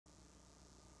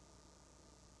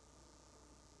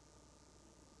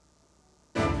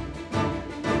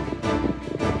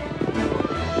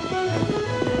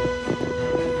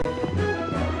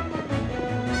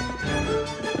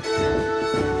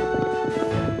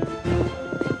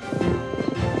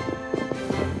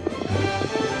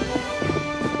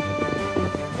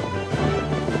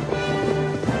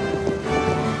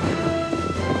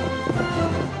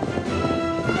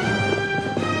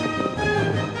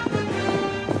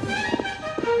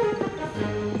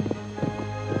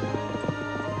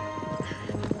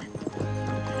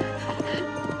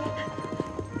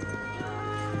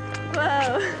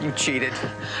You cheated.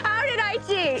 How did I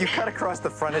cheat? You cut across the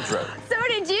frontage road. So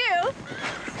did you.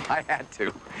 I had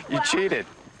to. You cheated.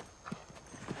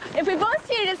 If we both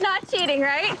cheated, it's not cheating,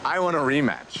 right? I want a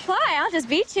rematch. Why? I'll just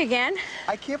beat you again.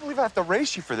 I can't believe I have to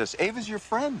race you for this. Ava's your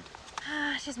friend.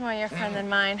 She's more your friend than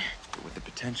mine. With the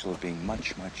potential of being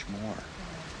much, much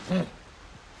more.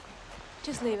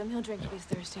 Just leave him. He'll drink if he's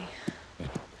thirsty.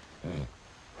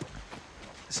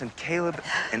 Listen, Caleb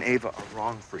and Ava are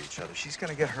wrong for each other. She's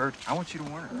gonna get hurt. I want you to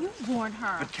warn her. You warn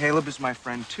her. But Caleb is my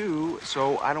friend too,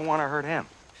 so I don't want to hurt him.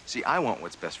 See, I want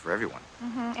what's best for everyone.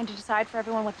 And to decide for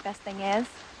everyone what the best thing is.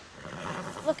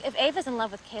 Look, if Ava's in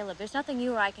love with Caleb, there's nothing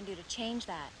you or I can do to change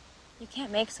that. You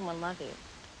can't make someone love you.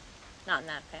 Not in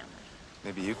that family.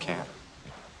 Maybe you can.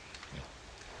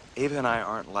 Ava and I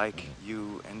aren't like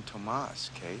you and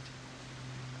Tomas, Kate.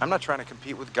 I'm not trying to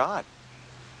compete with God.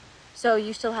 So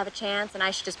you still have a chance, and I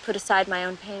should just put aside my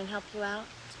own pain and help you out?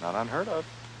 It's not unheard of.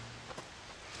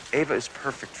 Ava is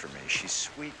perfect for me. She's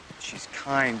sweet, she's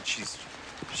kind,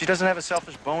 she doesn't have a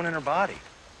selfish bone in her body.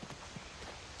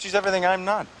 She's everything I'm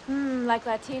not. Like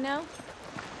Latino?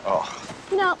 Oh.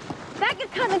 You know, that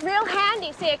could come in real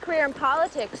handy, say a career in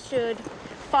politics should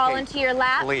fall into your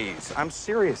lap. Please, I'm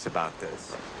serious about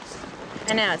this.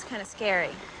 I know, it's kind of scary.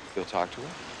 You'll talk to her?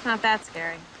 It's not that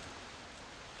scary.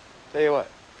 Tell you what,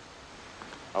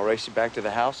 I'll race you back to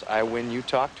the house. I win, you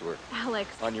talk to her. Alex.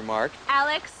 On your mark.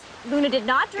 Alex, Luna did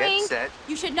not drink. Get set.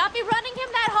 You should not be running him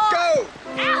that hard.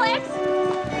 Go! Alex!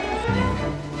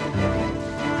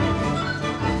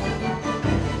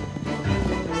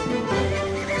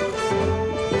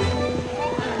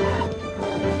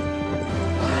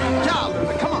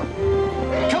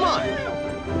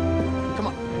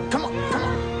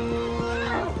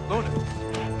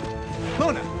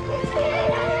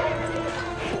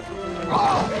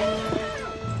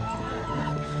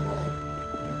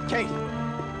 Kate.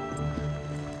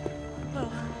 Oh.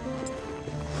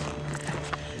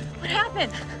 What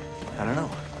happened? I don't know.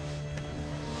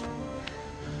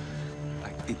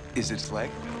 Is it his leg?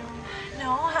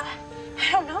 No, I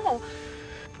don't know.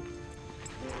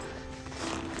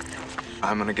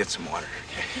 I'm gonna get some water.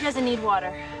 Okay. He doesn't need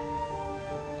water.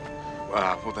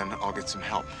 Well, then I'll get some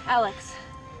help. Alex.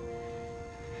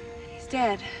 He's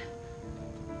dead.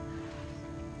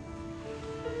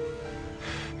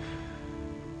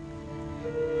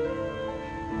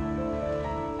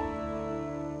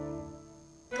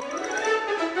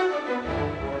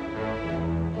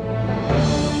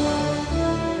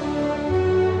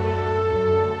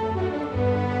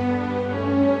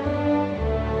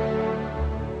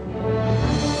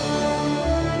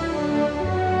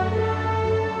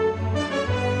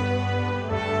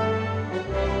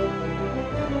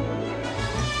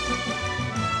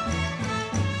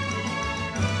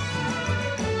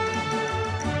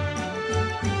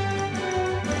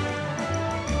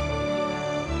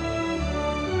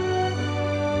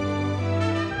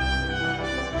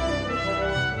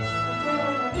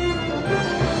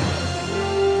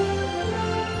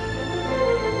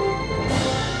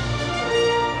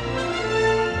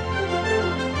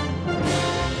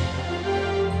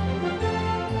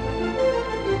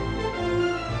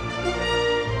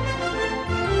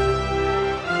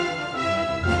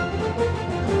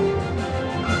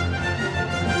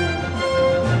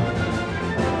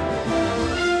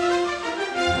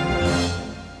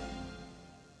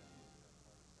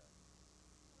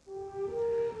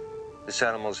 This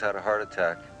animal's had a heart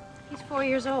attack. He's 4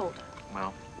 years old.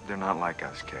 Well, they're not like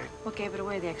us, Kate. What gave it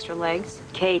away, the extra legs?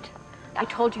 Kate, I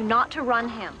told you not to run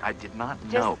him. I did not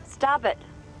know. Just stop it.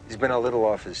 He's been a little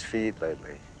off his feed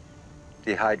lately.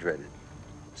 Dehydrated.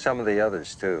 Some of the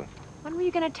others, too. When were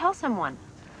you going to tell someone?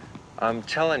 I'm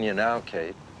telling you now,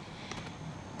 Kate.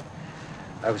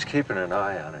 I was keeping an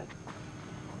eye on it.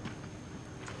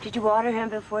 Did you water him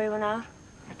before you went out?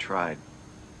 I tried.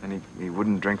 And he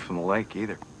wouldn't drink from the lake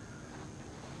either.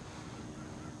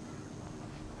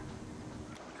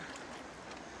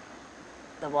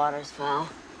 The water's foul.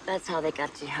 That's how they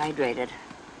got dehydrated.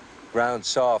 Ground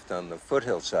soft on the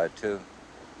foothill side, too.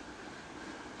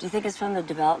 Do you think it's from the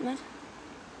development?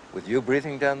 With you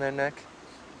breathing down their neck?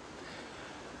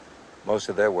 Most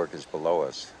of their work is below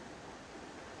us.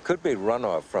 Could be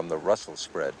runoff from the Russell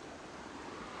spread.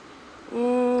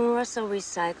 Russell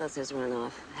recycles his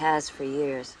runoff. Has for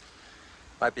years.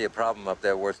 Might be a problem up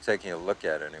there worth taking a look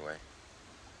at anyway.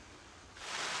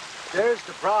 There's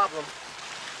the problem.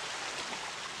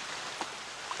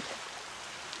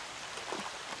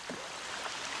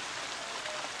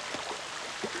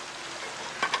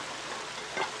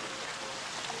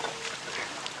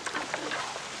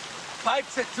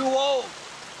 Pipes are too old,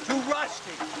 too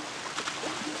rusty.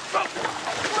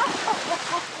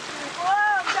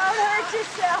 Whoa, don't hurt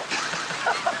yourself.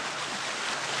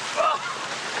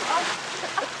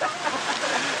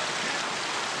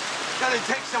 Gonna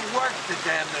take some work to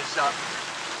dam this up.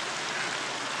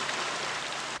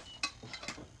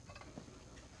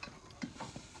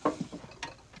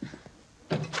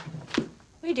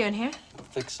 What are you doing here?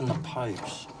 Fixing the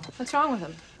pipes. What's wrong with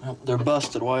them? Well, they're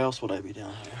busted. Why else would I be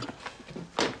down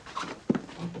here?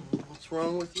 What's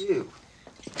wrong with you?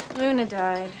 Luna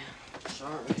died.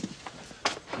 Sorry.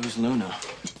 Who's Luna?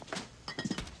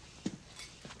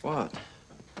 What?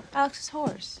 Alex's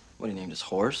horse. What, he named his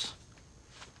horse?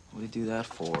 What did he do that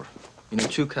for? You know,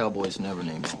 true cowboys never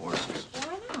name their horses.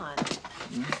 Why not?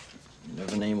 You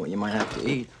never name what you might have to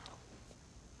eat.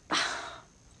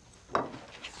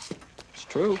 It's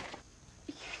true.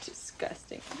 You're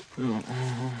disgusting.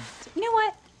 Mm-hmm. You know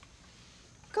what?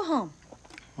 Go home.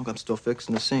 Look, I'm still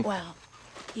fixing the sink. Well,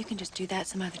 you can just do that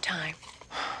some other time.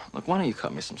 Look, why don't you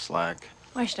cut me some slack?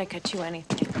 Why should I cut you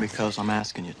anything? Because I'm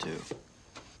asking you to.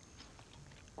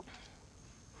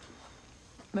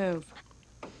 Move.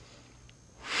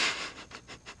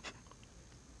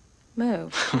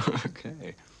 Move.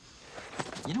 Okay.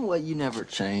 You know what? You never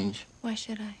change. Why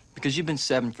should I? Because you've been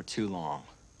 7 for too long.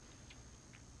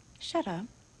 Shut up.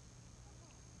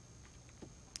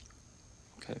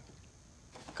 Okay.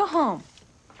 Go home.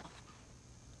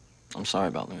 I'm sorry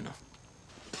about Luna.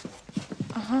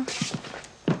 Uh-huh.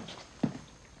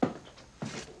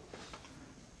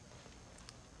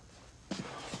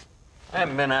 I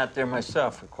haven't been out there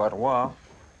myself for quite a while.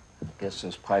 I guess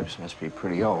those pipes must be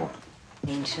pretty old.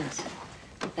 Ancient.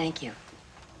 Thank you.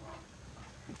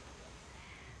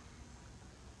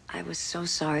 I was so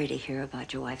sorry to hear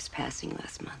about your wife's passing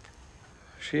last month.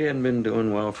 She hadn't been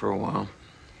doing well for a while.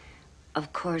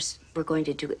 Of course, we're going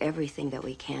to do everything that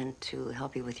we can to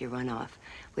help you with your runoff.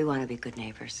 We want to be good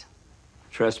neighbors.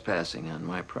 Trespassing on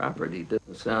my property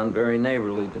doesn't sound very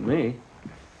neighborly to me.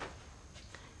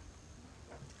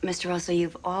 Mr. Russell,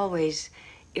 you've always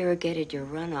irrigated your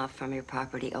runoff from your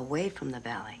property away from the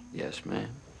valley. Yes, ma'am.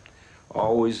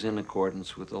 Always in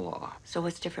accordance with the law. So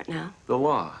what's different now? The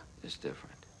law is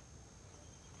different.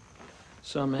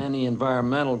 Some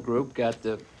anti-environmental group got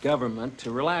the government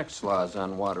to relax laws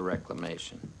on water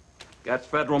reclamation. Got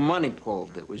federal money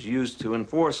pulled that was used to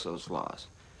enforce those laws.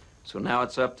 So now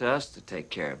it's up to us to take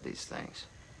care of these things.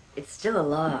 It's still a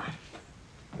law.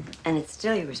 And it's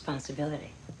still your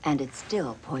responsibility. And it's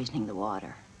still poisoning the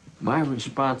water. My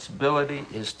responsibility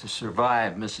is to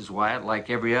survive, Mrs. Wyatt, like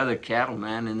every other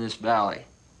cattleman in this valley.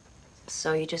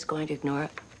 So you're just going to ignore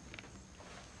it?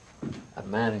 I've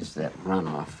managed that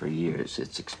runoff for years.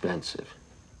 It's expensive.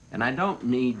 And I don't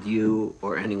need you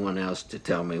or anyone else to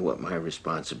tell me what my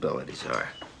responsibilities are.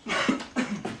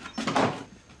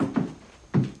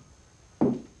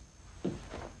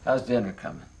 How's dinner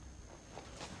coming?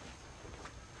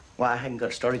 Well, I hadn't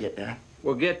got started yet, Dad.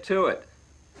 We'll get to it.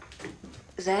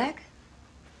 Zach?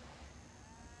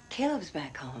 Caleb's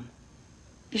back home.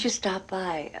 You should stop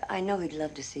by. I know he'd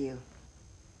love to see you.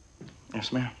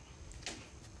 Yes, ma'am.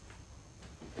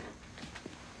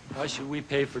 Why should we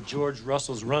pay for George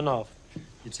Russell's runoff?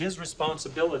 It's his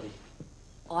responsibility.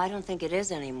 Oh, I don't think it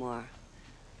is anymore.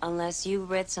 Unless you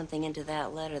read something into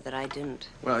that letter that I didn't.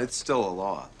 Well, it's still a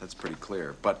law. That's pretty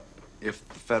clear. But if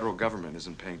the federal government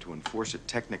isn't paying to enforce it,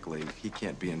 technically, he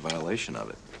can't be in violation of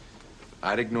it.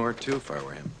 I'd ignore it, too, if I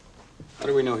were him. How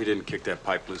do we know he didn't kick that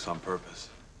pipe loose on purpose?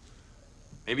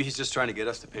 Maybe he's just trying to get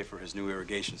us to pay for his new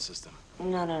irrigation system.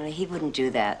 No, he wouldn't do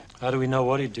that. How do we know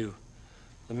what he'd do?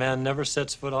 The man never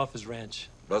sets foot off his ranch.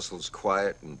 Russell's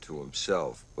quiet and to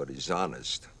himself, but he's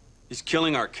honest. He's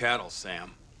killing our cattle,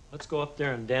 Sam. Let's go up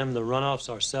there and dam the runoffs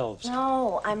ourselves.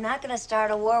 No, I'm not going to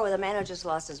start a war with a man who just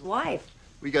lost his wife.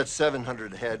 We got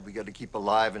 700 head we got to keep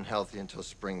alive and healthy until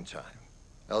springtime.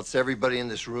 Else everybody in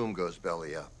this room goes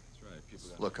belly up. That's right.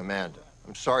 People Look, Amanda,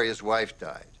 I'm sorry his wife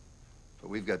died, but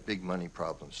we've got big money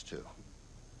problems, too.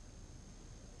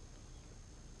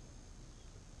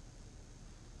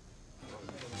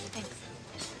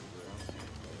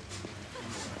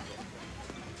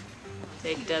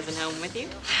 Take dozen home with you?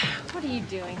 What are you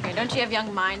doing here? Don't you have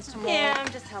young minds to mold? Yeah,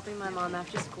 I'm just helping my mom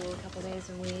after school a couple days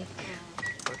a week.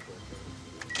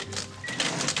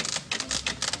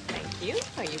 Thank you.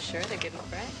 Are you sure they're good and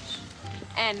fresh?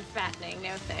 And fattening,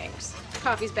 no thanks.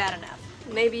 Coffee's bad enough.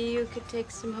 Maybe you could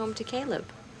take some home to Caleb.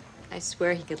 I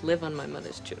swear he could live on my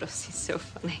mother's churros. He's so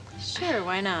funny. Sure,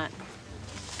 why not?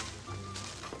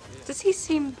 Does he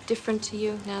seem different to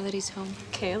you now that he's home?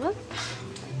 Caleb?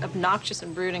 Obnoxious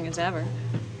and brooding as ever.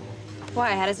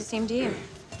 Why? How does he seem to you?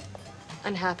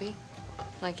 Unhappy?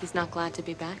 Like he's not glad to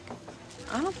be back?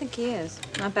 I don't think he is.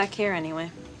 Not back here,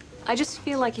 anyway. I just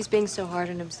feel like he's being so hard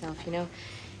on himself, you know?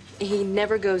 He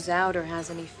never goes out or has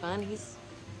any fun.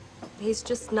 He's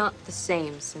just not the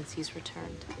same since he's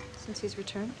returned. Since he's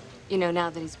returned? You know, now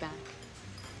that he's back.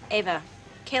 Ava,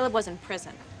 Caleb was in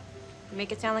prison. You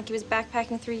make it sound like he was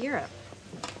backpacking through Europe.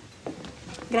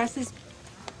 Gracias.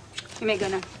 You may go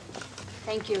now.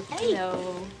 Thank you. Hey.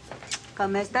 Hello.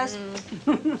 ¿Cómo estás?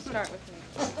 Start with me.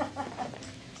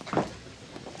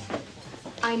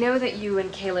 I know that you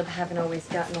and Caleb haven't always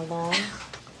gotten along,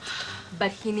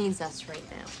 but he needs us right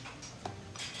now.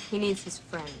 He needs his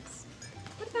friends.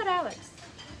 What about Alex?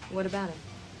 What about him?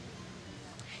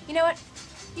 You know what?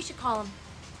 You should call him.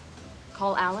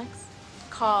 Call Alex?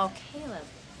 Call Caleb.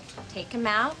 Take him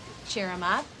out, cheer him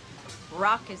up,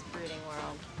 rock his brooding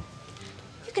world.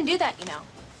 You can do that, you know,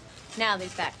 now that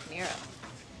he's back from Europe.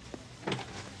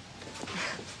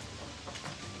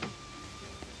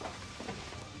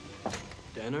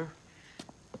 Dinner?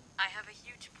 I have a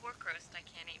huge pork roast I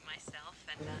can't eat myself,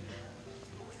 and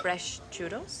fresh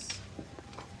churros.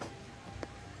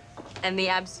 And the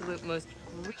absolute most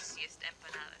greasiest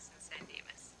empanadas in San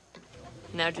Dimas.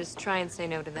 Now just try and say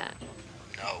no to that.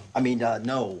 No. I mean,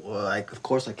 no. Of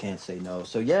course I can't say no.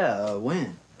 So, yeah,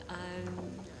 when?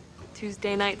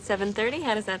 Tuesday night, 7:30?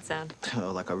 How does that sound?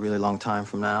 Like a really long time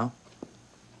from now.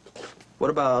 What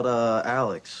about,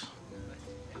 Alex?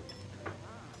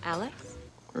 Alex?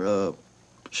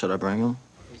 Should I bring him?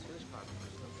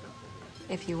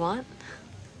 If you want.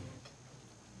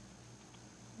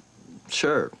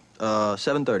 Sure.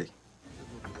 7:30.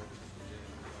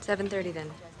 7:30 then.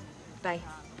 Bye.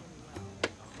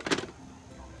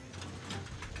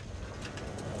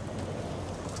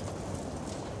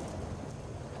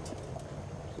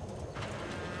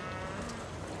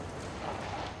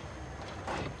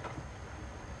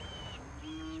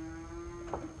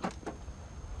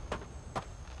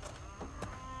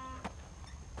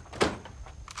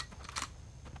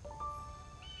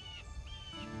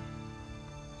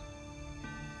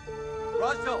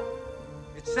 Russell,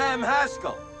 it's Sam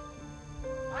Haskell.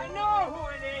 I know who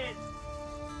it is.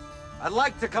 I'd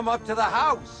like to come up to the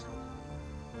house.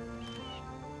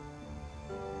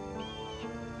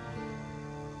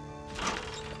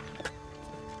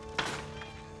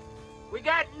 We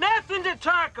got nothing to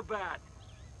talk about.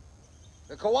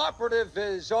 The cooperative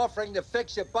is offering to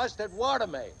fix your busted water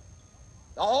main.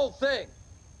 The whole thing.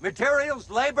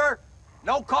 Materials, labor,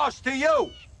 no cost to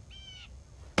you.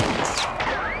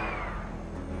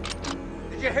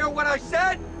 Did you hear what I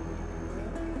said?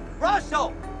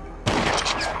 Russell!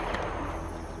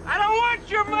 I don't want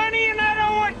your money and I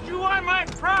don't want you on my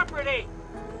property.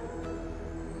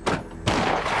 Now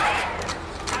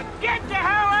get the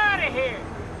hell out of here.